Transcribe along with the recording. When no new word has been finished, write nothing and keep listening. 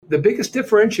the biggest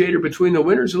differentiator between the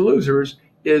winners and losers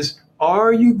is,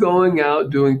 are you going out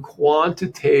doing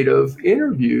quantitative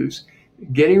interviews,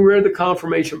 getting rid of the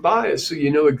confirmation bias so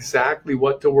you know exactly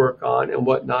what to work on and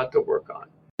what not to work on?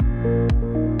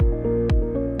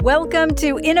 Welcome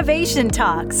to Innovation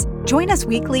Talks. Join us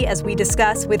weekly as we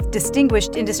discuss with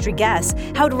distinguished industry guests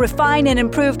how to refine and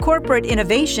improve corporate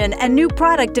innovation and new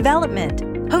product development.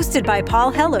 Hosted by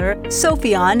Paul Heller,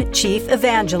 Sophion Chief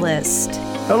Evangelist.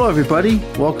 Hello, everybody.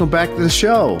 Welcome back to the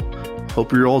show.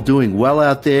 Hope you're all doing well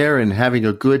out there and having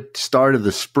a good start of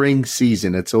the spring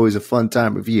season. It's always a fun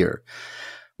time of year.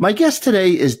 My guest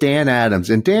today is Dan Adams,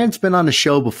 and Dan's been on the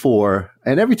show before,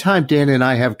 and every time Dan and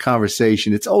I have a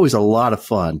conversation, it's always a lot of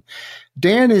fun.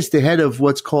 Dan is the head of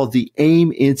what's called the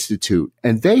AIM Institute,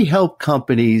 and they help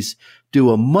companies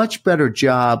do a much better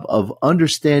job of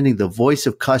understanding the voice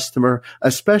of customer,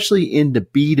 especially in the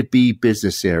B2B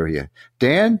business area.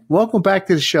 Dan, welcome back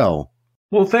to the show.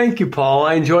 Well, thank you, Paul.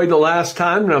 I enjoyed the last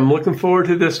time, and I'm looking forward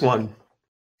to this one.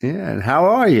 Yeah, and how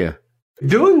are you?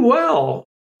 Doing well.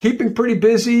 Keeping pretty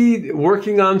busy,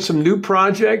 working on some new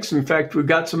projects. In fact, we've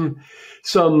got some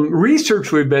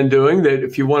research we've been doing that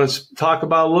if you want to talk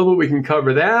about a little bit, we can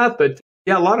cover that. But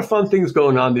yeah, a lot of fun things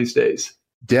going on these days.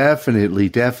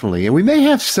 Definitely. And we may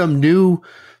have some new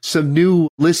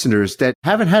listeners that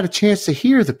haven't had a chance to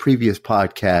hear the previous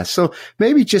podcast. So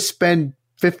maybe just spend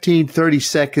 15, 30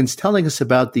 seconds telling us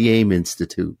about the AIM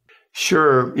Institute.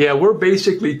 Sure. Yeah, we're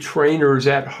basically trainers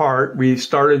at heart. We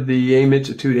started the AIM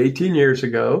Institute 18 years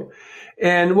ago.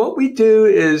 And what we do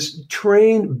is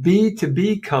train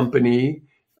B2B company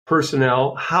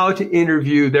personnel how to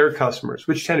interview their customers,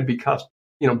 which tend to be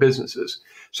businesses.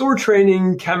 So we're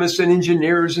training chemists and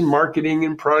engineers and marketing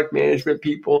and product management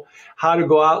people how to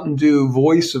go out and do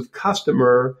voice of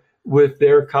customer with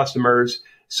their customers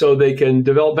so they can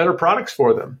develop better products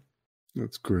for them.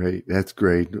 That's great.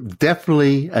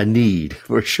 Definitely a need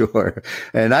for sure.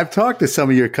 And I've talked to some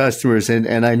of your customers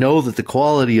and I know that the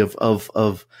quality of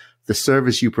the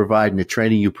service you provide and the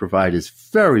training you provide is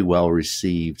very well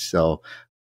received. So,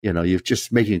 you're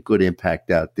just making a good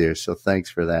impact out there. So thanks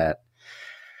for that.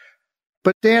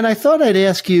 But Dan, I thought I'd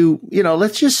ask you,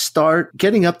 let's just start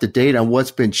getting up to date on what's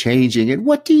been changing. And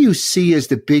what do you see as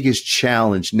the biggest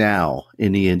challenge now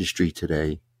in the industry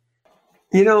today?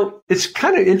 It's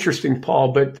kind of interesting,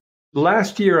 Paul, but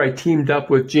last year I teamed up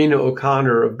with Gina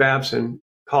O'Connor of Babson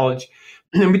College,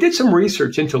 and we did some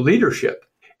research into leadership.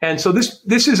 And so this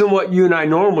isn't what you and I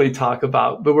normally talk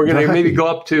about, but we're going to maybe go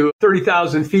up to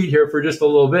 30,000 feet here for just a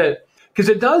little bit, because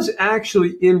it does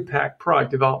actually impact product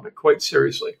development quite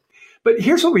seriously. But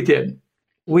here's what we did.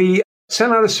 We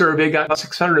sent out a survey, got about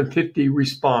 650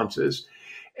 responses,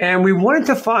 and we wanted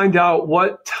to find out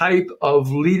what type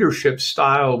of leadership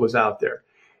style was out there.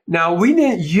 Now, we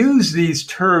didn't use these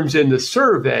terms in the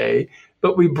survey,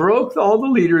 but we broke all the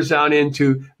leaders down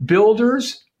into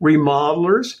builders,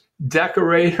 remodelers,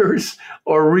 decorators,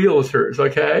 or realtors,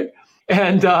 okay?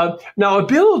 And now a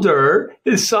builder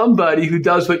is somebody who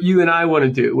does what you and I want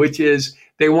to do, which is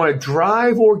they want to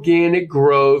drive organic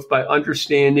growth by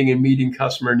understanding and meeting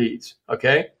customer needs,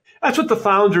 okay? That's what the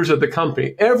founders of the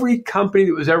company, every company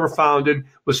that was ever founded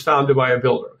was founded by a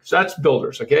builder. So that's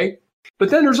builders, okay?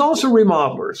 But then there's also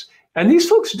remodelers. And these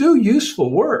folks do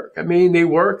useful work. I mean, they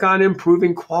work on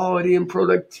improving quality and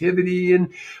productivity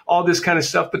and all this kind of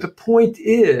stuff. But the point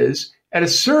is, at a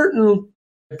certain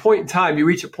point in time, you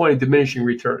reach a point of diminishing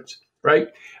returns, right?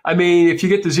 I mean, if you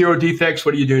get to zero defects,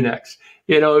 what do you do next?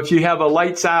 If you have a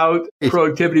lights out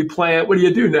productivity plant, what do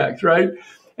you do next, right?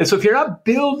 And so if you're not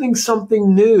building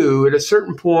something new at a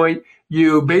certain point,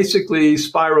 you basically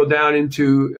spiral down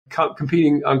into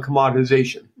competing on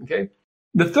commoditization, okay?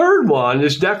 The third one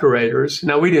is decorators.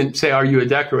 Now, we didn't say, are you a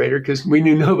decorator? Because we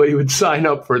knew nobody would sign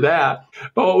up for that.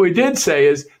 But what we did say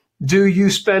is, do you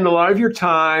spend a lot of your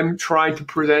time trying to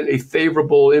present a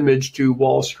favorable image to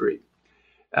Wall Street?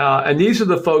 And these are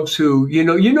the folks who,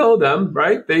 you know them,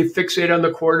 right? They fixate on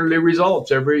the quarterly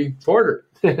results every quarter.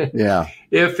 Yeah.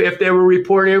 If they were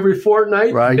reporting every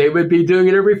fortnight, right, they would be doing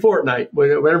it every fortnight.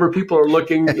 Whenever people are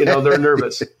looking, they're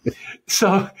nervous.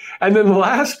 So, and then the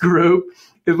last group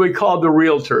is we call the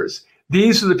realtors.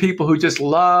 These are the people who just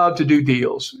love to do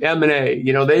deals, M&A.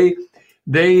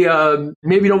 They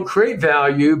maybe don't create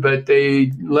value, but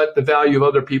they let the value of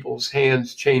other people's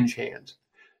hands change hands.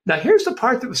 Now, here's the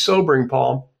part that was sobering,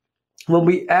 Paul. When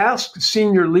we asked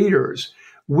senior leaders,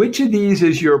 which of these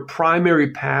is your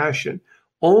primary passion?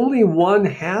 Only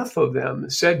 1/2 of them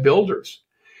said builders.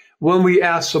 When we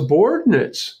asked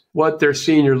subordinates what their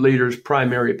senior leader's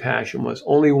primary passion was,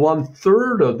 only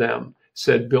 1/3 of them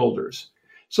said builders.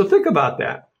 So think about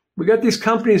that. We got these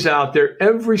companies out there.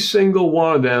 Every single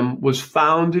one of them was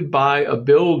founded by a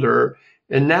builder.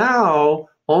 And now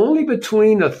only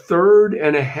between a third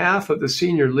and a half of the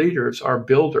senior leaders are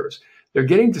builders. They're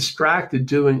getting distracted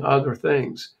doing other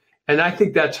things. And I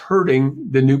think that's hurting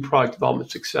the new product development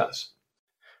success.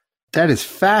 That is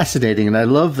fascinating. And I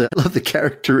love the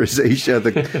characterization of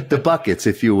the buckets,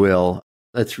 if you will.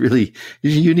 That's really,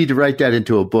 you need to write that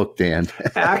into a book, Dan.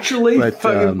 Actually, but,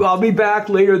 I'll be back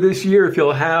later this year if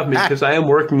you'll have me, because I am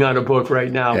working on a book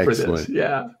right now excellent. For this.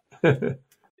 Yeah.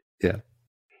 Yeah.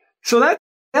 So that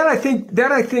I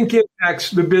think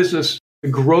impacts the business, the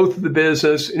growth of the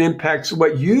business. It impacts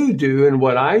what you do and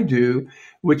what I do,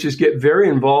 which is get very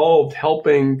involved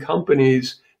helping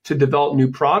companies to develop new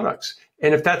products.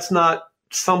 And if that's not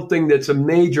something that's a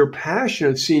major passion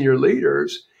of senior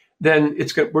leaders, then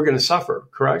we're going to suffer,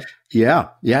 correct? Yeah.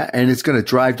 And it's going to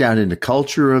drive down in the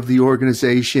culture of the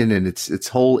organization and its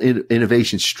whole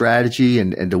innovation strategy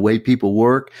and the way people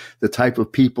work, the type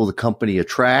of people the company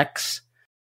attracts.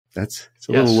 It's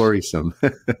a little worrisome.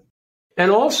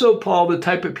 And also, Paul, the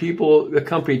type of people the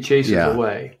company chases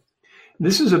away.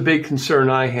 This is a big concern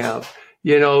I have.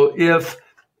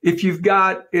 If you've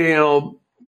got,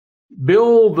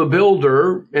 Bill the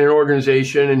builder in an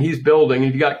organization and he's building,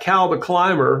 and you got Cal the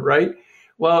climber, right?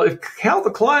 Well, if Cal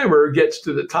the climber gets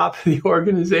to the top of the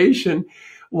organization,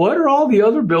 what are all the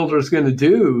other builders going to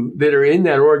do that are in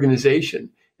that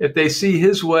organization? If they see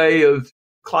his way of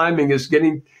climbing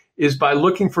is by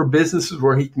looking for businesses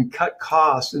where he can cut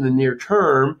costs in the near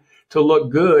term to look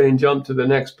good and jump to the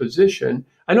next position.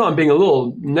 I know I'm being a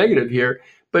little negative here,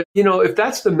 but if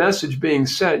that's the message being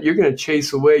sent, you're going to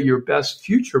chase away your best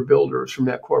future builders from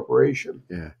that corporation.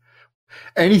 Yeah.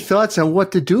 Any thoughts on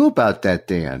what to do about that,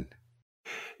 Dan?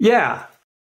 Yeah.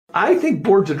 I think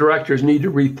boards of directors need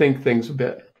to rethink things a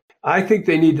bit. I think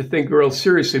they need to think real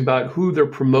seriously about who they're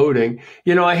promoting.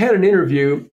 I had an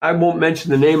interview. I won't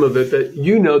mention the name of it,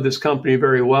 but this company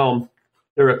very well.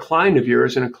 They're a client of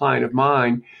yours and a client of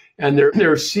mine. And their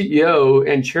CEO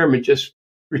and chairman just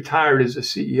retired as a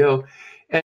CEO.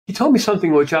 And he told me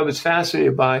something which I was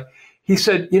fascinated by. He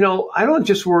said, I don't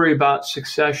just worry about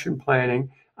succession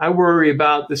planning. I worry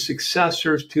about the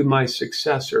successors to my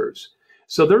successors.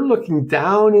 So they're looking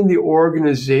down in the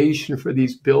organization for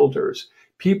these builders,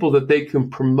 people that they can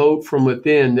promote from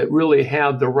within that really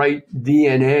have the right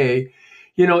DNA.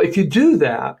 If you do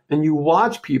that and you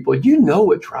watch people,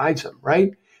 what drives them,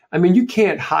 right? I mean, you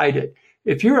can't hide it.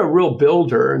 If you're a real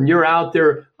builder and you're out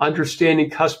there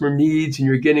understanding customer needs and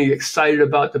you're getting excited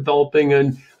about developing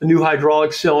a new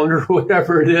hydraulic cylinder or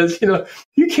whatever it is,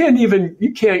 you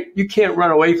can't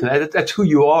run away from that. That's who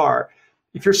you are.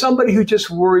 If you're somebody who just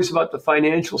worries about the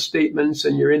financial statements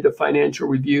and you're into financial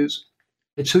reviews,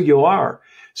 it's who you are.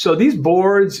 So these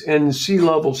boards and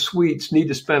C-level suites need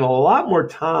to spend a lot more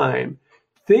time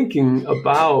thinking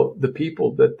about the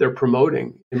people that they're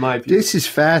promoting, in my view. This is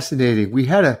fascinating. We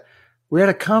had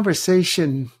a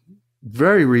conversation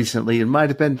very recently. It might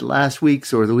have been last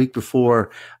week's or the week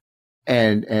before.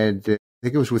 And I think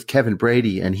it was with Kevin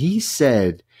Brady. And he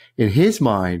said, in his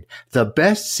mind, the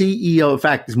best CEO, in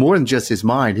fact, it's more than just his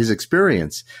mind, his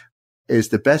experience is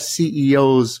the best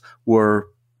CEOs were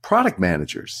product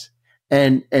managers.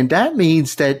 And that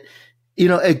means that,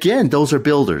 again, those are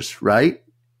builders, right?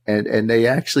 And they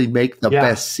actually make the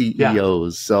best CEOs. Yeah.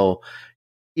 So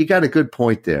you got a good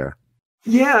point there.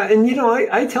 Yeah. And,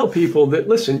 I tell people that,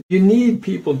 listen, you need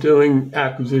people doing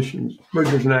acquisitions,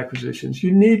 mergers and acquisitions.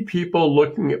 You need people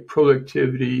looking at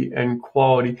productivity and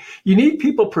quality. You need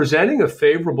people presenting a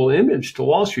favorable image to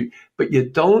Wall Street, but you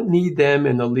don't need them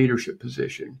in the leadership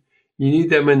position. You need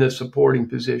them in the supporting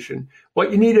position.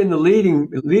 What you need in the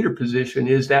leader position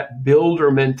is that builder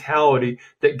mentality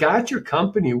that got your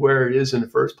company where it is in the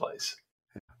first place.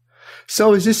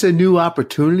 So is this a new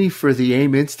opportunity for the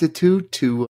AIM Institute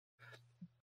to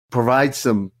provide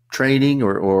some training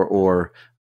or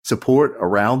support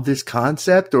around this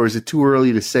concept, or is it too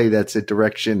early to say that's a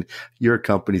direction your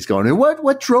company's going? And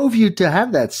what drove you to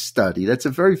have that study? That's a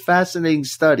very fascinating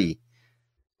study.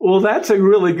 Well, that's a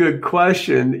really good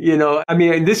question.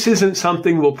 This isn't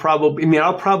something I'll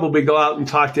probably go out and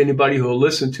talk to anybody who will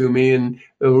listen to me and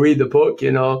read the book,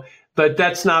 but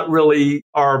that's not really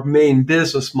our main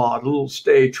business model. It'll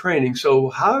stay training. So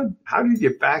how do you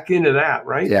get back into that,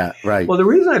 right? Yeah, right. Well, the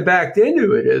reason I backed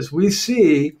into it is we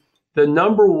see the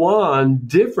number one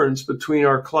difference between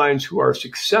our clients who are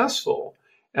successful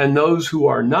and those who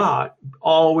are not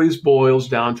always boils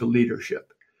down to leadership.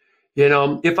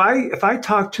 If I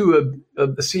talk to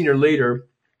a senior leader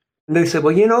and they say,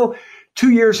 well,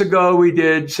 2 years ago, we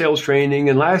did sales training,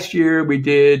 and last year we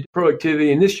did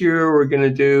productivity, and this year we're going to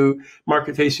do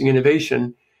market-facing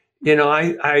innovation.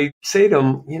 I say to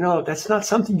them, that's not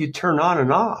something you turn on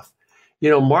and off.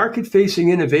 Market-facing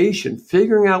innovation,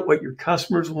 figuring out what your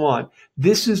customers want.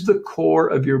 This is the core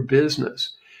of your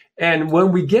business. And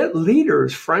when we get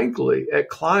leaders, frankly, at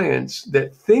clients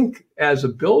that think as a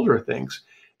builder thinks,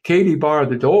 Katie, bar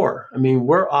the door. I mean,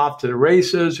 we're off to the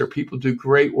races, or people do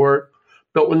great work.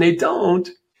 But when they don't,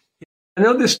 I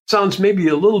know this sounds maybe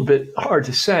a little bit hard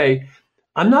to say.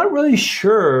 I'm not really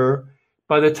sure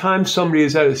by the time somebody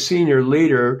is at a senior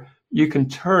leader, you can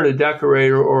turn a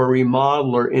decorator or a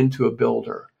remodeler into a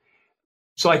builder.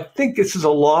 So I think this is a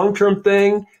long-term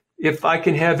thing. If I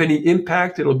can have any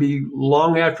impact, it'll be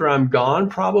long after I'm gone,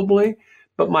 probably.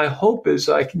 But my hope is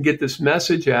I can get this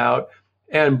message out,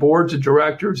 and boards of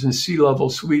directors and C-level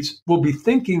suites will be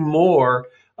thinking more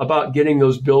about getting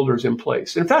those builders in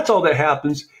place. And if that's all that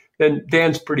happens, then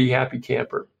Dan's pretty happy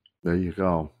camper. There you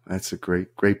go. That's a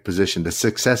great position. The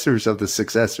successors of the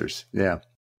successors. Yeah.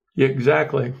 Yeah,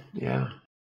 exactly. Yeah.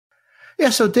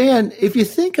 Yeah. So Dan, if you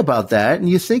think about that and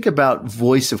you think about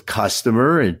voice of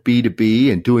customer and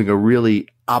B2B and doing a really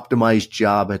optimized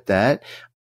job at that,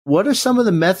 what are some of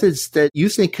the methods that you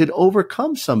think could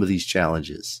overcome some of these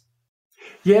challenges?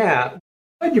 Yeah.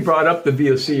 Glad you brought up the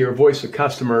VOC, or voice of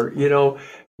customer.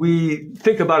 We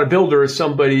think about a builder as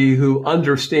somebody who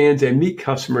understands and meet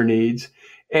customer needs.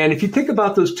 And if you think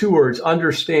about those two words,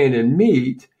 understand and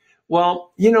meet,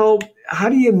 well, how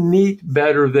do you meet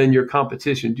better than your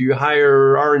competition? Do you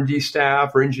hire R&D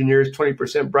staff or engineers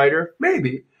 20% brighter?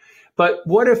 Maybe. But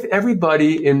what if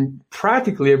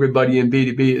practically everybody in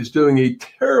B2B is doing a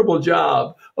terrible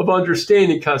job of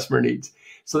understanding customer needs?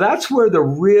 So that's where the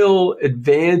real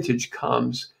advantage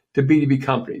comes to B2B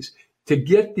companies, to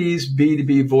get these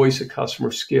B2B voice of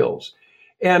customer skills.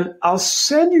 And I'll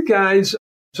send you guys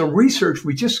some research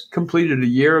we just completed a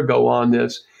year ago on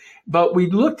this, but we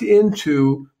looked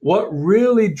into what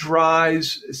really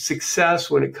drives success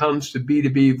when it comes to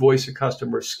B2B voice of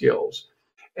customer skills.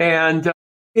 And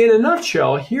in a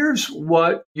nutshell, here's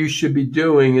what you should be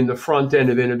doing in the front end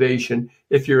of innovation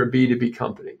if you're a B2B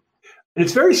company. And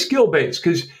it's very skill-based,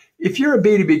 because if you're a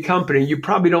B2B company, you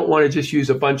probably don't want to just use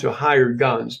a bunch of hired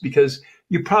guns, because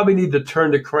you probably need to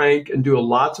turn the crank and do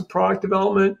lots of product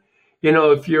development.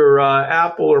 If you're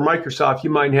Apple or Microsoft, you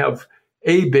might have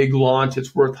a big launch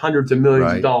that's worth hundreds of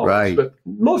millions of dollars. Right. But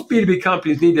most B2B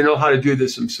companies need to know how to do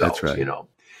this themselves. That's right.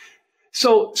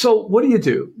 So what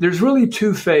do? There's really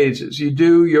two phases. You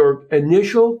do your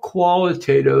initial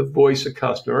qualitative voice of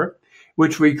customer,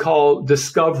 which we call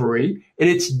discovery, and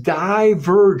it's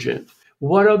divergent.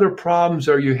 What other problems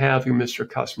are you having, Mr.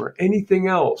 Customer? Anything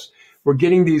else? We're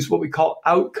getting these, what we call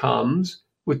outcomes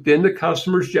within the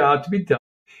customer's job to be done.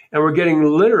 And we're getting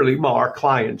literally, our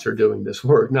clients are doing this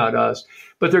work, not us,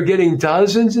 but they're getting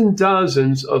dozens and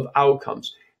dozens of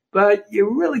outcomes. But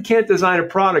you really can't design a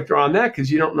product around that,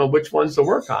 because you don't know which ones to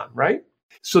work on, right?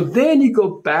 So then you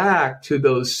go back to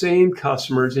those same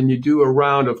customers and you do a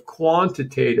round of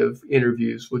quantitative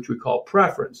interviews, which we call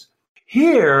preference.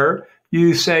 Here,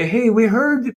 you say, hey, we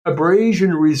heard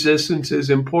abrasion resistance is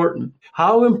important.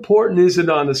 How important is it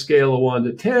on a scale of 1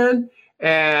 to 10?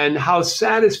 And how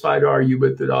satisfied are you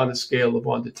with it on a scale of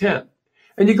 1 to 10?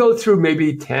 And you go through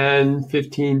maybe 10,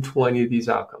 15, 20 of these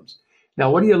outcomes. Now,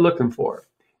 what are you looking for?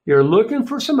 You're looking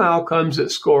for some outcomes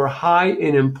that score high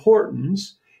in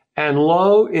importance and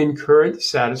low in current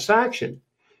satisfaction.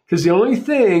 Because the only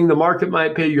thing the market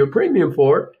might pay you a premium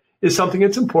for is something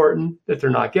that's important that they're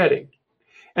not getting.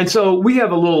 And so we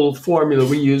have a little formula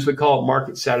we use. We call it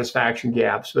market satisfaction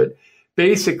gaps. But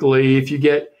basically, if you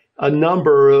get a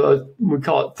number, we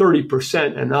call it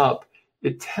 30% and up,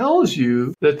 it tells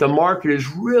you that the market is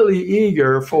really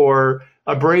eager for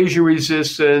abrasion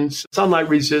resistance, sunlight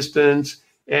resistance,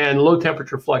 and low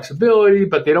temperature flexibility,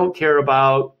 but they don't care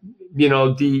about, D,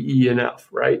 E, and F,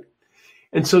 right?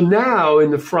 And so now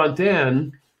in the front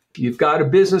end, you've got a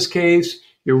business case,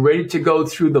 you're ready to go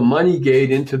through the money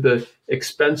gate into the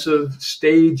expensive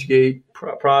stage gate,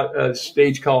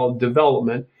 stage called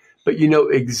development, but you know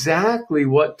exactly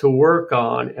what to work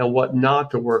on and what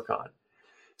not to work on.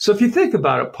 So if you think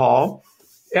about it, Paul,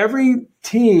 every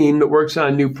team that works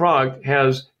on a new product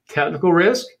has technical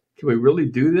risk. Can we really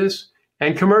do this?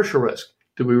 And commercial risk.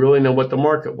 Do we really know what the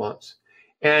market wants?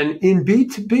 And in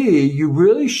B2B, you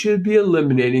really should be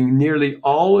eliminating nearly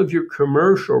all of your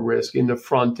commercial risk in the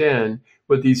front end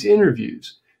with these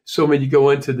interviews. So when you go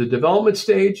into the development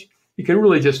stage, you can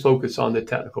really just focus on the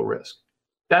technical risk.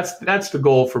 That's the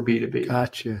goal for B2B.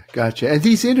 Gotcha. And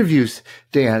these interviews,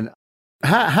 Dan,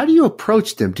 how do you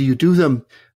approach them? Do you do them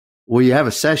where you have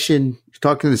a session, you're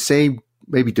talking to the same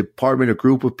maybe department or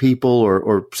group of people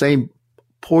or same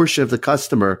portion of the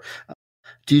customer.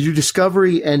 Do you do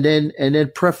discovery and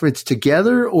then preference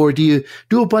together, or do you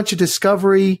do a bunch of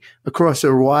discovery across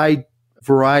a wide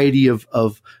variety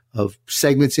of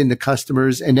segments in the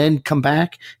customers and then come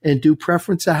back and do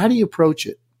preference? How do you approach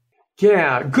it?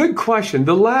 Yeah, good question.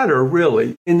 The latter,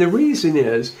 really. And the reason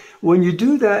is when you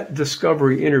do that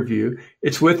discovery interview,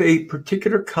 it's with a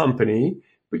particular company,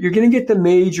 but you're going to get the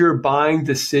major buying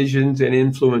decisions and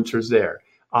influencers there.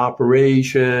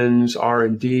 Operations,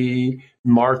 R&D,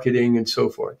 marketing, and so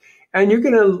forth. And you're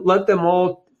going to let them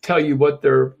all tell you what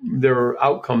their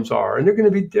outcomes are, and they're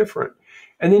going to be different.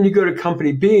 And then you go to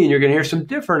company B, and you're going to hear some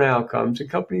different outcomes in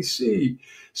company C.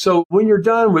 So when you're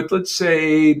done with,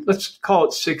 let's call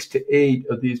it 6 to 8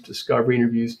 of these discovery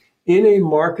interviews in a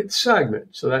market segment.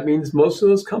 So that means most of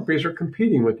those companies are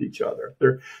competing with each other.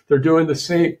 They're doing the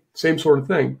same sort of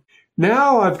thing.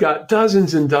 Now I've got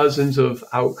dozens and dozens of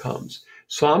outcomes.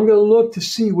 So I'm going to look to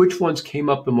see which ones came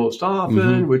up the most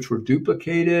often, which were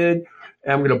duplicated.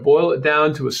 And I'm going to boil it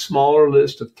down to a smaller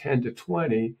list of 10 to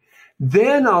 20.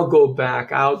 Then I'll go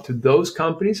back out to those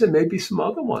companies and maybe some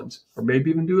other ones, or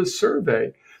maybe even do a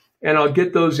survey. And I'll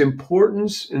get those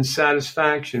importance and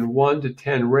satisfaction 1 to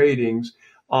 10 ratings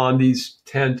on these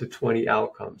 10 to 20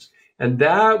 outcomes. And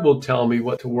that will tell me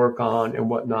what to work on and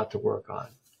what not to work on.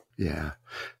 Yeah.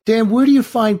 Dan, where do you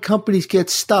find companies get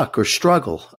stuck or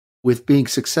struggle with being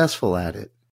successful at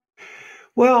it?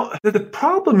 Well, the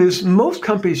problem is most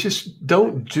companies just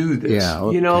don't do this. Yeah,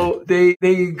 okay. You know, they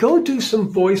go do some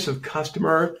voice of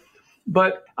customer,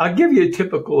 but I'll give you a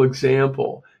typical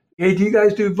example. Hey, do you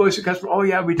guys do voice of customer? Oh,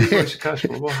 yeah, we do voice of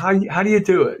customer. Well, how do you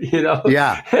do it? You know?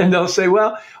 Yeah. And they'll say,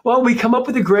 well, we come up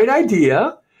with a great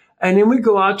idea, and then we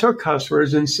go out to our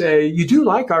customers and say, you do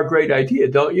like our great idea,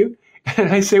 don't you?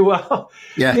 And I say, well,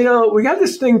 yeah. You know, we got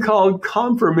this thing called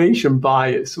confirmation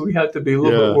bias. We have to be a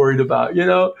little bit worried about. You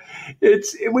know,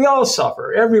 we all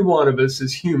suffer. Every one of us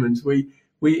as humans,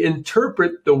 we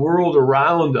interpret the world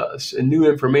around us and new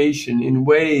information in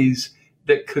ways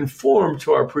that conform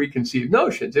to our preconceived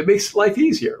notions. It makes life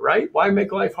easier, right? Why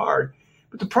make life hard?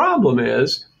 But the problem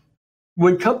is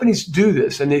when companies do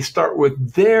this and they start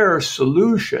with their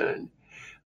solution,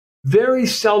 very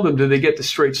seldom do they get the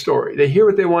straight story. They hear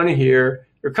what they want to hear.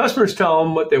 Their customers tell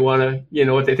them what they want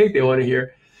to, what they think they want to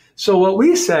hear. So what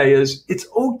we say is it's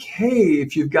okay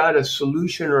if you've got a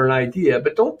solution or an idea,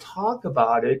 but don't talk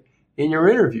about it in your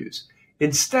interviews.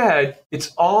 Instead,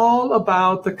 it's all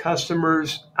about the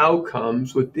customer's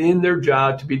outcomes within their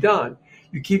job to be done.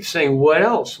 You keep saying, what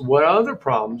else? What other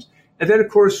problems? And then, of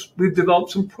course, we've developed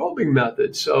some probing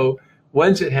methods. So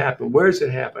when's it happen? Where does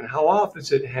it happen? How often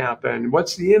does it happen?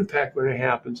 What's the impact when it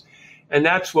happens? And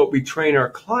that's what we train our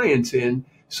clients in,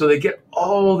 so they get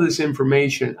all this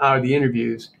information out of the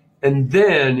interviews and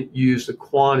then use the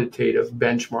quantitative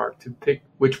benchmark to pick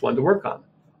which one to work on.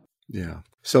 Yeah.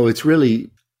 So it's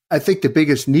really, I think the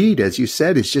biggest need, as you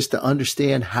said, is just to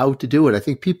understand how to do it. I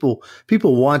think people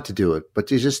want to do it, but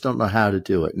they just don't know how to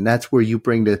do it. And that's where you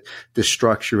bring the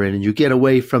structure in, and you get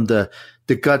away from the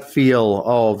gut feel,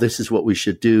 oh, this is what we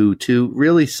should do, to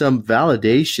really some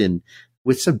validation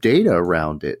with some data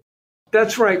around it.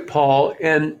 That's right, Paul.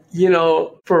 And,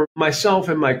 for myself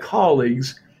and my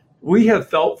colleagues, we have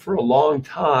felt for a long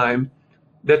time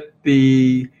that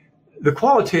the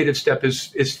qualitative step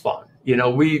is fun.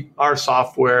 Our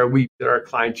software that our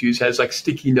clients use has like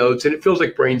sticky notes, and it feels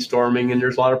like brainstorming, and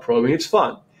there's a lot of probing. It's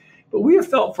fun. But we have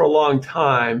felt for a long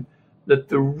time that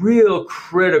the real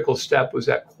critical step was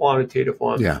that quantitative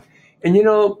one. Yeah. And,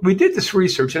 we did this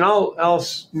research, and I'll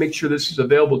make sure this is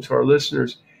available to our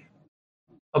listeners,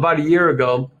 about a year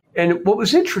ago. And what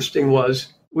was interesting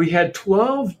was we had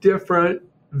 12 different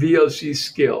VOC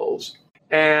skills,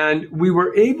 and we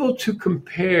were able to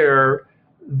compare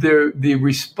the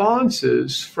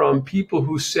responses from people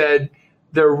who said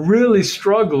they're really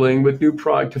struggling with new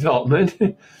product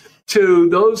development to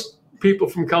those people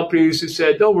from companies who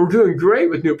said, no, we're doing great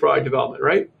with new product development,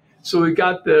 right? So we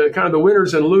got the kind of the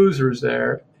winners and losers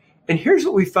there. And here's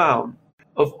what we found.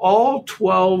 Of all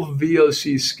 12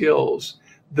 VOC skills,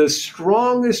 the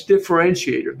strongest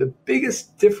differentiator, the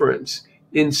biggest difference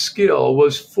in skill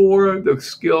was for the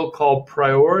skill called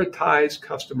prioritize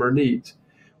customer needs,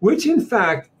 which in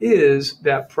fact is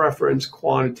that preference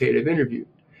quantitative interview.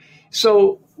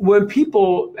 So when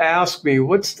people ask me,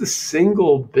 what's the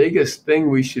single biggest thing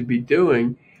we should be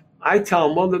doing? I tell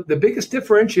them, well, the biggest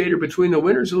differentiator between the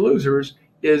winners and losers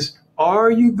is, are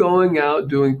you going out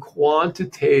doing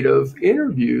quantitative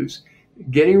interviews,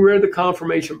 getting rid of the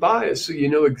confirmation bias so you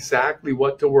know exactly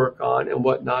what to work on and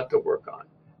what not to work on?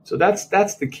 So that's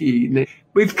the key. And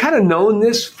we've kind of known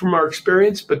this from our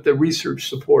experience, but the research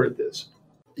supported this.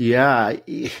 Yeah.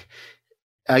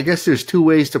 I guess there's two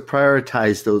ways to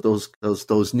prioritize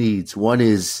those needs. One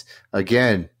is,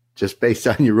 again, just based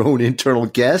on your own internal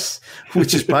guess,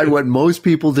 which is probably what most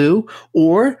people do,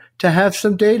 or to have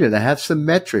some data, to have some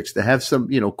metrics, to have some,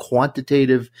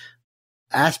 quantitative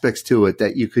aspects to it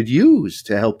that you could use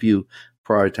to help you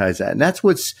prioritize that. And that's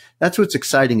what's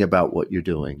exciting about what you're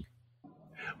doing.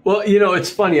 Well,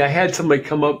 it's funny. I had somebody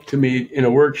come up to me in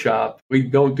a workshop. We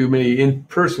don't do many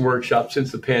in-person workshops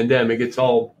since the pandemic. It's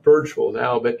all virtual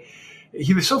now, but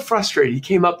he was so frustrated. He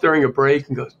came up during a break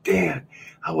and goes, Dan,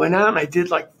 I went out and I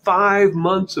did like 5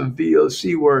 months of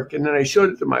VOC work. And then I showed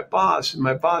it to my boss, and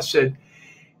my boss said,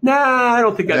 nah, I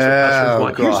don't think that's what customers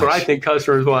want. Gosh. Here's what I think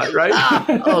customers want, right?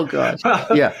 Oh, gosh.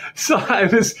 Yeah. So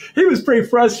he was pretty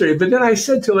frustrated. But then I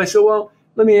said to him, well,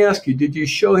 let me ask you, did you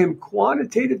show him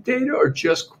quantitative data or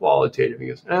just qualitative? He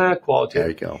goes, qualitative. There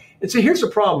you go. And so here's the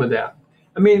problem with that.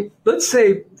 I mean, let's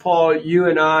say, Paul, you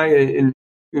and I and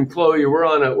Chloe, we're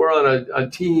on a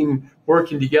team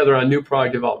working together on new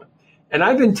product development. And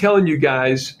I've been telling you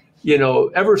guys,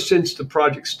 ever since the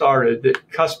project started,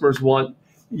 that customers want,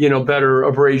 better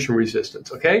abrasion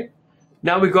resistance. Okay.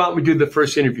 Now we go out and we do the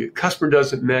first interview. Customer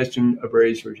doesn't mention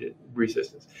abrasion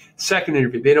resistance. Second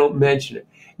interview, they don't mention it.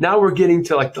 Now we're getting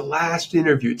to like the last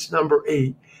interview. It's number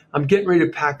 8. I'm getting ready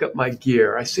to pack up my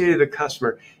gear. I say to the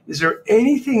customer, is there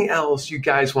anything else you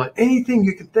guys want? Anything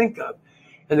you can think of?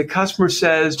 And the customer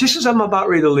says, just as I'm about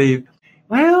ready to leave,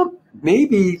 well,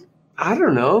 maybe, I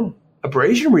don't know,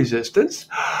 abrasion resistance.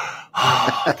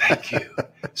 Oh, thank you.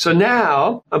 So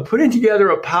now I'm putting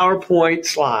together a PowerPoint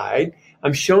slide.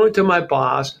 I'm showing it to my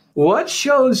boss. What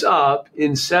shows up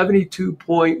in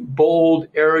 72-point bold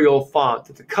Arial font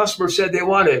that the customer said they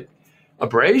wanted?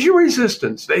 Abrasion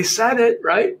resistance. They said it,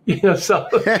 right? So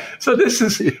this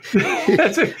is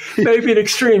maybe an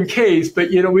extreme case,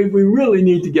 but we really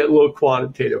need to get a little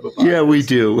quantitative about it. Yeah, we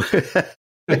do.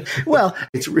 Well,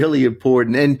 it's really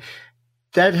important, and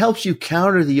that helps you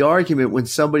counter the argument when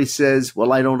somebody says,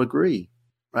 "Well, I don't agree."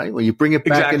 Right? When you bring it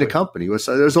back in the company.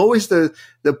 So there's always the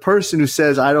person who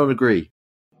says, I don't agree.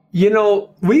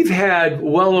 We've had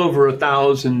well over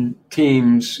 1,000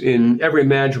 teams in every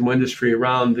imaginable industry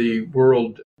around the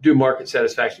world do market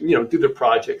satisfaction, do their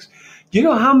projects. Do you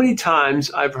know how many times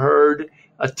I've heard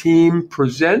a team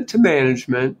present to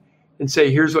management and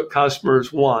say, here's what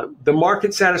customers want, the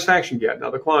market satisfaction gap,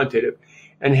 not the quantitative,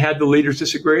 and had the leaders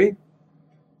disagree?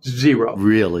 0.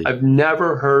 Really? I've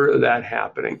never heard of that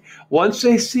happening. Once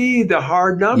they see the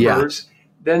hard numbers,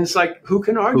 then it's like, who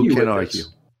can argue with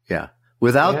this? Yeah.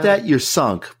 Without that, you're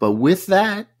sunk. But with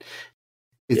that,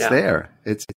 it's there.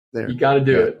 It's there. You got to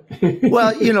do it.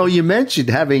 Well, you mentioned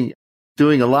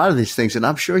doing a lot of these things, and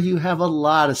I'm sure you have a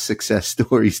lot of success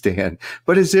stories, Dan.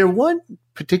 But is there one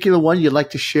particular one you'd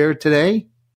like to share today?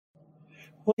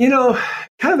 Well,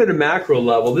 kind of at a macro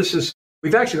level,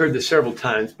 we've actually heard this several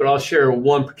times, but I'll share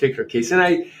one particular case.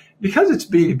 And because it's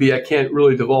B2B, I can't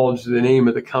really divulge the name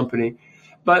of the company.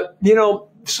 But,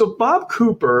 so Bob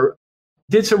Cooper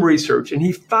did some research, and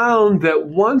he found that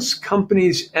once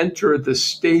companies enter the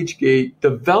stage gate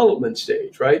development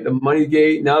stage, right, the money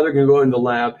gate, now they're going to go in the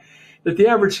lab, that the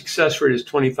average success rate is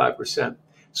 25%.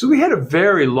 So we had a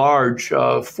very large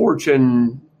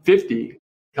Fortune 50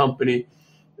 company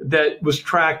that was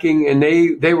tracking, and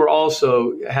they were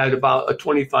also had about a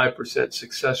 25%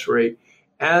 success rate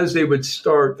as they would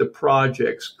start the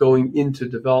projects going into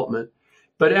development.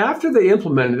 But after they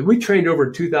implemented it, we trained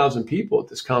over 2,000 people at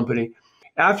this company.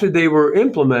 After they were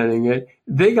implementing it,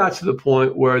 they got to the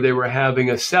point where they were having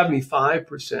a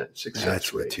 75%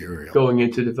 success rate going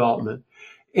into development.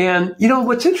 And,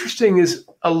 what's interesting is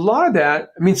a lot of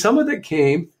that, some of it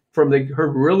came from they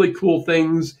heard really cool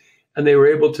things and they were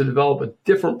able to develop a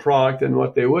different product than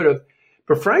what they would have.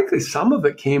 But frankly, some of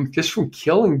it came just from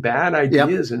killing bad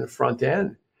ideas in the front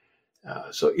end.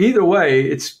 So either way,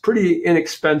 it's pretty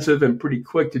inexpensive and pretty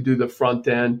quick to do the front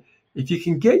end. If you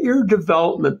can get your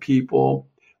development people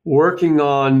working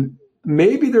on,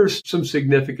 maybe there's some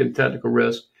significant technical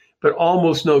risk, but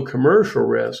almost no commercial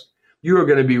risk, you are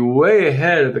going to be way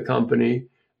ahead of the company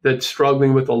that's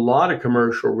struggling with a lot of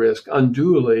commercial risk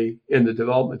unduly in the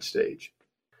development stage.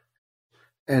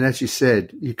 And as you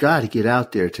said, you got to get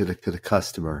out there to the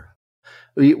customer.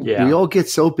 We all get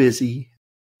so busy.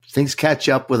 Things catch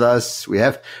up with us.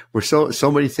 We're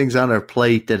so many things on our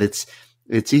plate that it's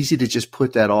easy to just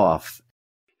put that off.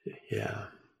 Yeah,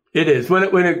 it is. When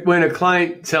a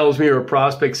client tells me or a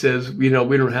prospect says, we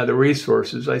don't have the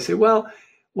resources, I say, well,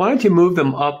 why don't you move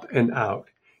them up and out?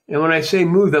 And when I say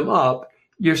move them up,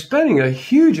 you're spending a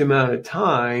huge amount of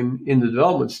time in the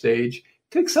development stage.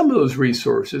 Take some of those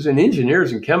resources, and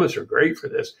engineers and chemists are great for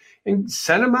this, and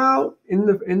send them out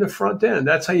in the front end.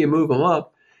 That's how you move them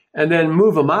up. And then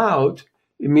move them out.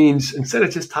 It means instead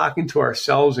of just talking to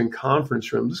ourselves in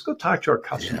conference rooms, let's go talk to our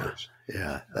customers.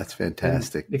 Yeah, that's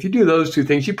fantastic. And if you do those two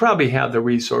things, you probably have the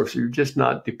resources. You're just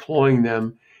not deploying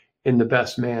them in the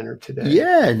best manner today.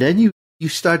 Yeah, and then you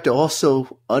start to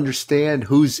also understand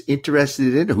who's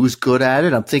interested in it, who's good at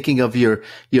it. I'm thinking of your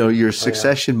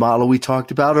succession model we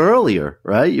talked about earlier,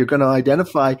 right? You're going to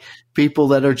identify people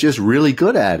that are just really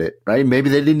good at it, right? Maybe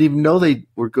they didn't even know they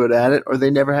were good at it, or they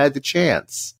never had the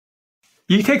chance.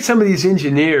 You take some of these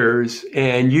engineers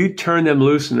and you turn them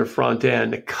loose in the front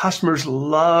end. The customers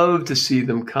love to see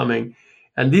them coming.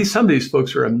 And some of these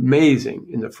folks are amazing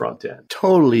in the front end.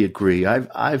 Totally agree.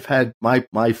 I've had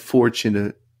my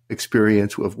fortunate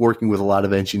experience of working with a lot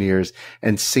of engineers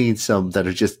and seen some that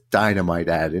are just dynamite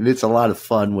at it. And it's a lot of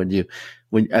fun when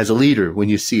as a leader, when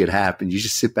you see it happen, you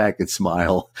just sit back and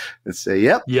smile and say,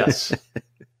 yep. Yes.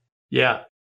 Yeah.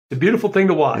 It's a beautiful thing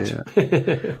to watch.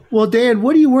 Yeah. Well, Dan,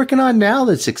 what are you working on now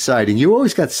that's exciting? You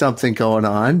always got something going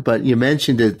on, but you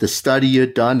mentioned the study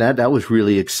you'd done. That was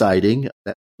really exciting,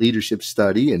 that leadership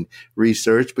study and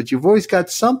research, but you've always got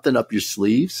something up your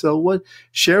sleeve. So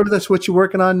share with us what you're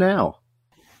working on now.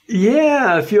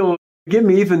 Yeah, if you'll give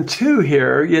me even two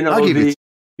here, I'll give you two.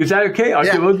 Is that okay?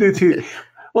 Okay, we'll do two.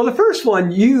 Well, the first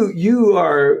one, you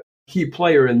are a key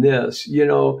player in this.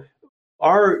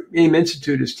 Our AIM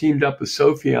Institute has teamed up with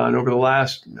Sophion over the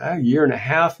last year and a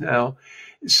half now,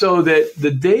 so that the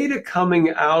data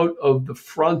coming out of the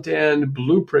front end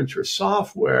blueprints or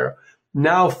software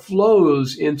now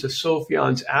flows into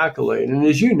Sophion's Accolade. And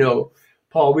as you know,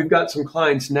 Paul, we've got some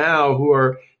clients now who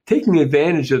are taking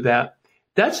advantage of that.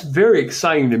 That's very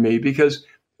exciting to me, because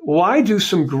why do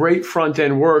some great front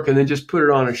end work and then just put it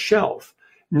on a shelf?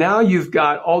 Now you've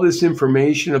got all this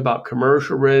information about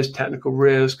commercial risk, technical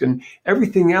risk, and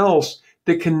everything else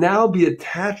that can now be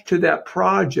attached to that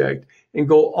project and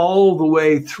go all the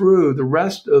way through the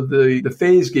rest of the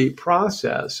phase gate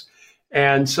process.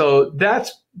 And so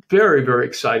that's very, very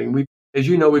exciting. As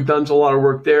you know, we've done a lot of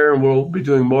work there, and we'll be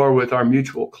doing more with our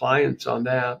mutual clients on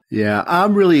that. Yeah,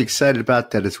 I'm really excited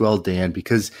about that as well, Dan,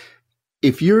 because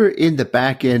if you're in the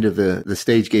back end of the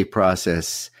stage gate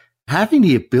process, having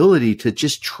the ability to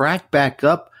just track back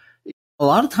up, a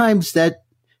lot of times that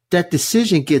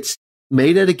decision gets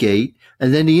made at a gate,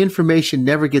 and then the information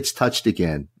never gets touched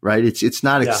again, right? It's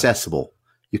not accessible.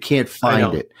 You can't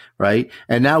find it, right?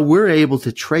 And now we're able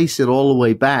to trace it all the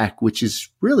way back, which is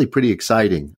really pretty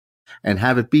exciting, and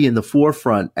have it be in the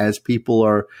forefront as people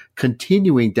are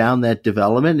continuing down that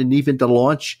development and even the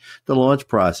launch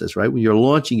process, right? When you're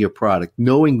launching your product,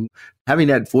 having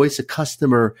that voice of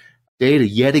customer data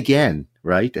yet again,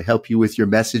 right? To help you with your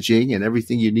messaging and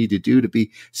everything you need to do to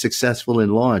be successful in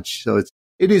launch. So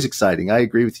it is exciting. I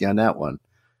agree with you on that one.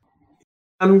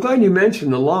 I'm glad you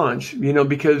mentioned the launch,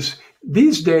 because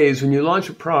these days when you launch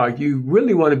a product, you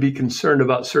really want to be concerned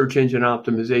about search engine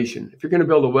optimization. If you're going to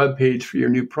build a web page for your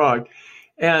new product.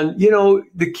 And,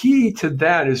 the key to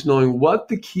that is knowing what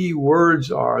the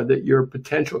keywords are that your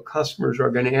potential customers are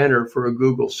going to enter for a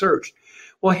Google search.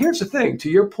 Well, here's the thing,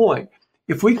 to your point,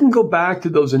 if we can go back to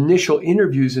those initial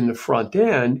interviews in the front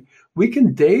end, we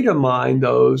can data mine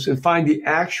those and find the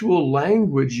actual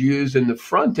language used in the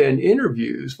front end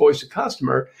interviews, voice of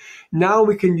customer. Now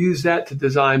we can use that to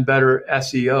design better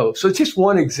SEO. So it's just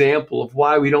one example of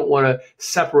why we don't want to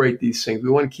separate these things. We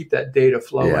want to keep that data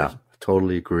flowing. Yeah,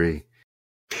 totally agree.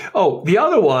 Oh, the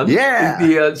other one,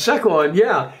 the second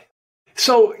one,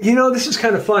 So, this is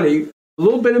kind of funny, a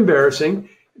little bit embarrassing,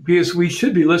 because we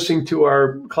should be listening to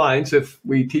our clients if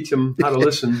we teach them how to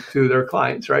listen to their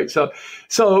clients, right?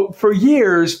 So for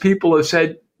years, people have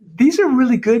said, these are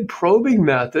really good probing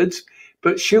methods,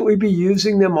 but shouldn't we be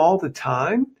using them all the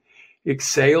time? Like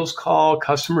sales call,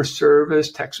 customer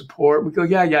service, tech support. We go,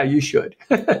 yeah, you should.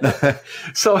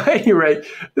 So at any rate,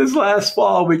 this last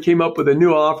fall, we came up with a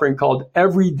new offering called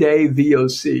Everyday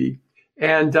VOC.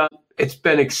 And it's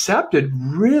been accepted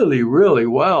really, really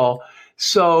well.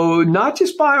 So not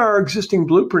just by our existing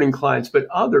blueprinting clients, but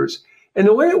others. And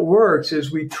the way it works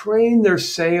is we train their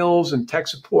sales and tech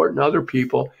support and other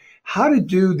people how to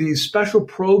do these special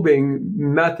probing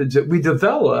methods that we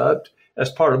developed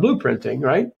as part of blueprinting,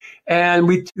 right? And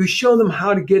we show them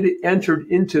how to get it entered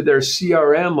into their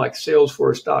CRM like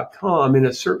Salesforce.com in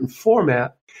a certain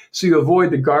format, so you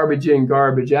avoid the garbage in,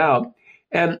 garbage out.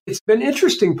 And it's been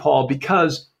interesting, Paul,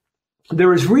 because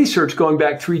there is research going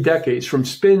back 3 decades from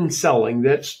Spin Selling.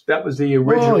 That was the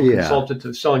original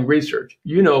consultative selling research.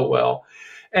 You know it well.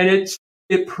 And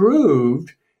it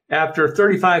proved after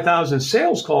 35,000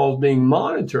 sales calls being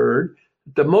monitored,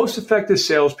 the most effective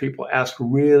salespeople ask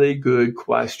really good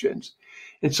questions.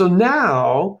 And so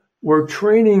now we're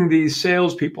training these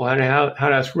salespeople how to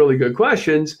ask really good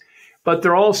questions, but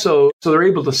they're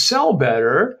able to sell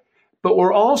better, but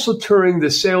we're also turning the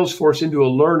sales force into a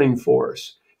learning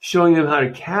force, showing them how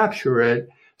to capture it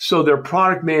so their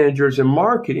product managers and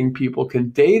marketing people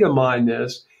can data mine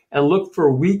this and look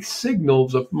for weak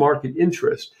signals of market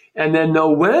interest and then know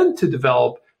when to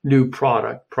develop new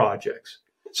product projects.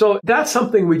 So that's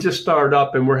something we just started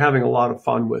up and we're having a lot of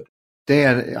fun with.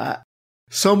 Dan,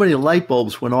 so many light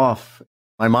bulbs went off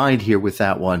my mind here with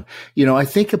that one. I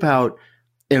think about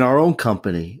in our own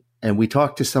company, and we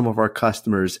talk to some of our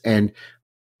customers, and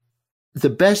the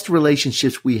best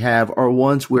relationships we have are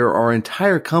ones where our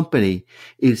entire company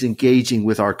is engaging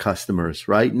with our customers,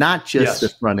 right? Not just the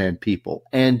front end people.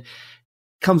 And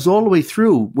comes all the way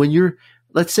through when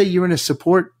let's say you're in a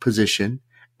support position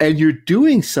and you're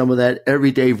doing some of that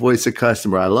everyday voice of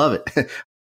customer. I love it.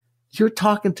 You're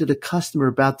talking to the customer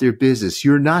about their business.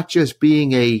 You're not just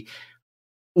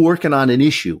working on an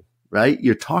issue, right?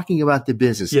 You're talking about the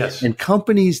business. Yes. And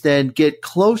companies then get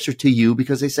closer to you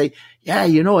because they say, yeah,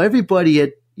 everybody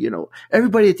at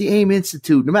the AIM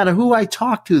Institute, no matter who I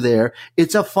talk to there,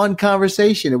 it's a fun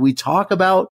conversation. And we talk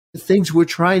about the things we're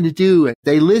trying to do, and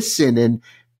they listen, and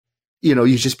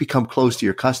you just become close to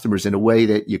your customers in a way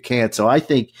that you can't. So I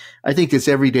think this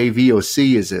everyday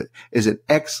VOC is an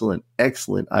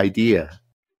excellent idea.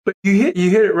 But you hit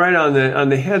it right on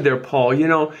the head there, Paul.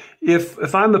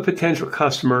 If I'm a potential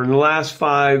customer and the last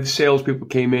 5 salespeople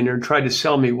came in and tried to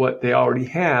sell me what they already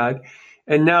had,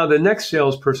 and now the next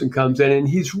salesperson comes in and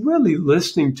he's really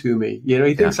listening to me.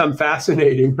 He thinks I'm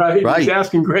fascinating, right? He's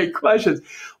asking great questions.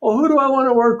 Well, who do I want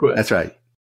to work with? That's right.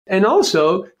 And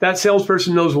also, that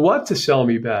salesperson knows what to sell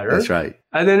me better. That's right.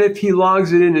 And then if he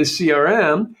logs it in his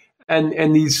CRM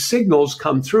and these signals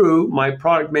come through, my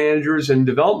product managers and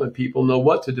development people know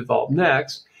what to develop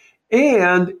next.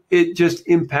 And it just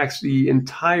impacts the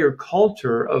entire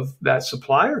culture of that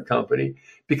supplier company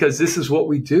because this is what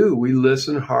we do. We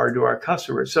listen hard to our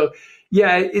customers. So,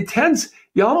 yeah,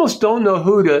 you almost don't know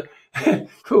who to.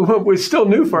 We're still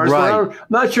new for us. Right. I'm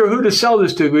not sure who to sell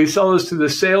this to. Do we sell this to the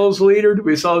sales leader? Do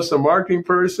we sell this to the marketing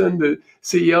person, the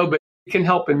CEO? But it can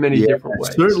help in many different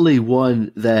ways. Certainly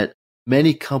one that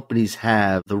many companies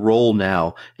have the role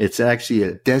now. It's actually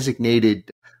a designated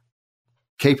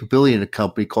capability in a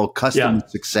company called customer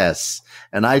success.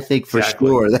 And I think for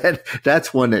sure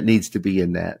that's one that needs to be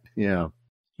in that. Yeah.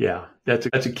 Yeah,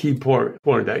 that's a key point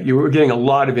of that. You were getting a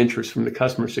lot of interest from the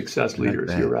customer success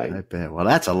leaders. You're right. I bet. Well,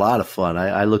 that's a lot of fun.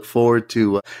 I look forward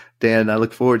to, Dan, I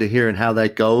look forward to hearing how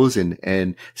that goes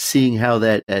and seeing how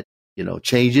that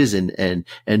changes and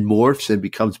morphs and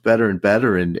becomes better and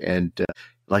better. And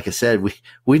like I said,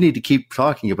 we need to keep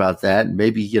talking about that and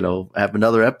maybe, have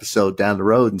another episode down the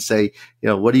road and say,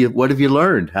 what have you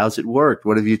learned? How's it worked?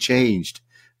 What have you changed?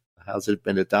 How's it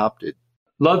been adopted?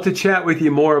 Love to chat with you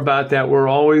more about that. We're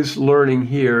always learning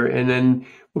here. And then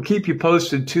we'll keep you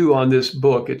posted too on this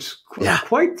book. It's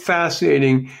quite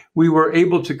fascinating. We were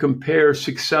able to compare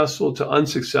successful to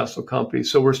unsuccessful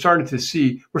companies. So we're starting to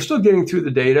see, we're still getting through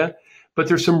the data, but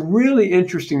there's some really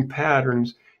interesting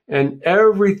patterns. And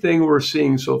everything we're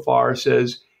seeing so far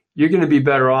says you're going to be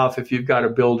better off if you've got a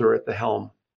builder at the helm.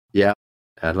 Yeah,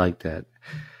 I like that.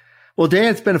 Well,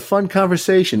 Dan, it's been a fun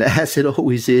conversation, as it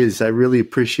always is. I really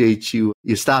appreciate you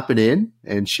stopping in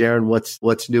and sharing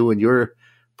what's new in your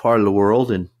part of the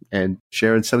world and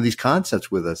sharing some of these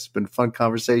concepts with us. It's been a fun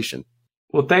conversation.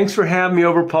 Well, thanks for having me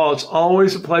over, Paul. It's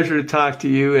always a pleasure to talk to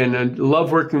you, and I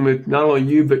love working with not only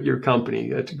you, but your company.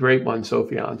 That's a great one,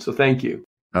 Sophion. So thank you.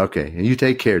 Okay, and you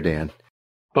take care, Dan.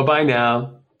 Bye-bye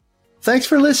now. Thanks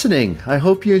for listening. I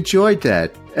hope you enjoyed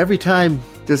that. Every time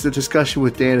there's a discussion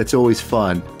with Dan, it's always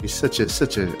fun. He's such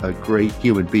a great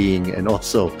human being and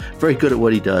also very good at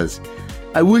what he does.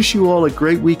 I wish you all a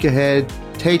great week ahead.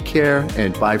 Take care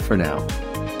and bye for now.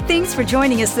 Thanks for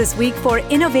joining us this week for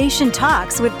Innovation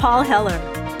Talks with Paul Heller.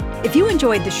 If you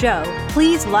enjoyed the show,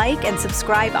 please like and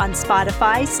subscribe on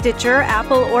Spotify, Stitcher,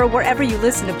 Apple, or wherever you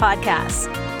listen to podcasts.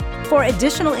 For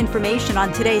additional information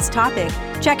on today's topic,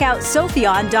 check out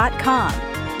Sophion.com,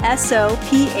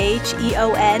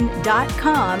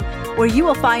 Sopheon.com, where you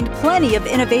will find plenty of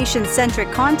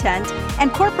innovation-centric content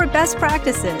and corporate best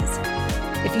practices.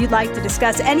 If you'd like to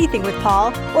discuss anything with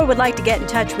Paul or would like to get in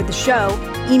touch with the show,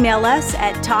 email us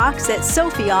at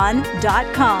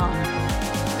talks@sophion.com.